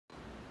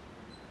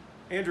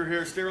Andrew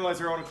here,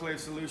 Sterilizer Autoclave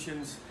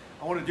Solutions.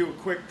 I want to do a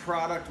quick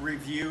product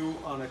review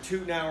on a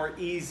Tuttnauer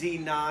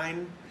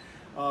EZ9.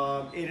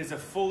 It is a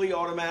fully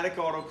automatic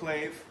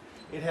autoclave.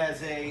 It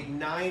has a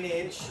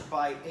 9-inch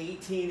by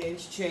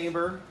 18-inch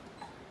chamber,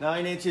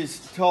 9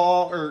 inches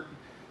tall or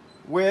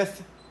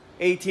width,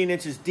 18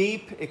 inches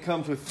deep. It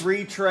comes with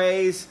 3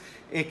 trays.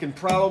 It can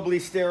probably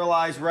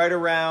sterilize right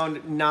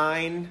around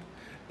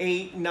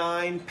 8,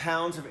 9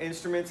 pounds of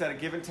instruments at a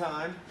given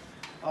time.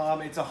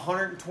 It's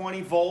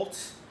 120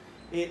 volts.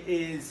 It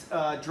is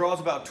draws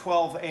about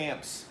 12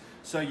 amps.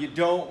 So you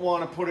don't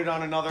want to put it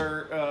on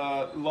another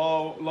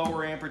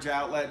lower amperage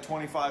outlet,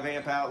 25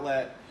 amp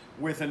outlet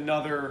with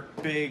another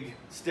big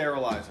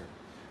sterilizer.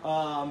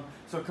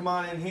 So come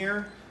on in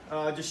here.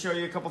 Just show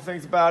you a couple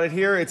things about it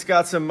here. It's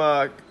got some,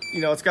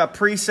 it's got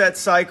preset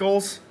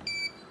cycles.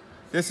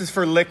 This is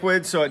for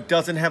liquid, so it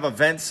doesn't have a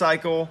vent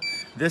cycle.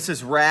 This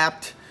is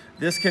wrapped.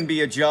 This can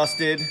be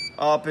adjusted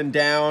up and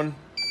down.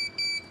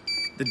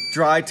 The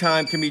dry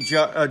time can be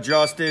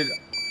adjusted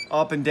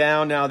up and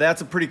down. Now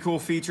that's a pretty cool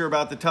feature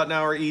about the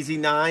Tuttnauer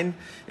EZ9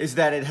 is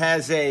that it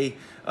has a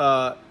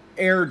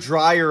air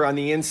dryer on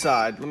the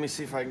inside. Let me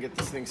see if I can get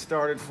this thing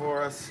started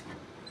for us.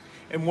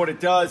 And what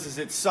it does is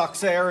it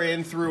sucks air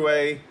in through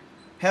a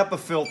Hepa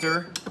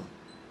filter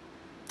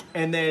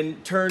and then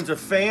turns a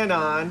fan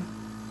on,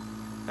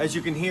 as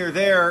you can hear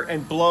there,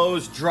 and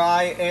blows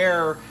dry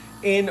air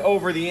in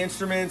over the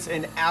instruments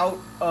and out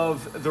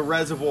of the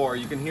reservoir.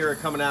 You can hear it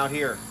coming out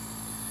here.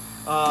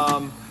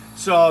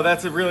 So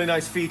that's a really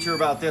nice feature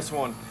about this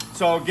one.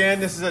 So again,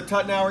 this is a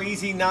Tuttnauer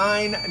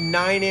EZ9,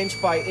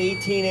 9-inch by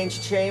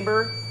 18-inch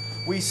chamber.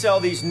 We sell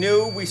these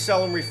new, we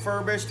sell them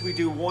refurbished. We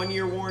do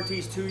 1-year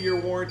warranties,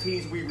 2-year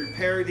warranties. We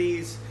repair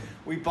these.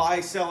 We buy,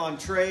 sell on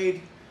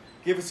trade.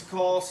 Give us a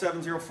call,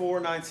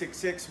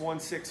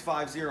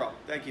 704-966-1650.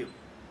 Thank you.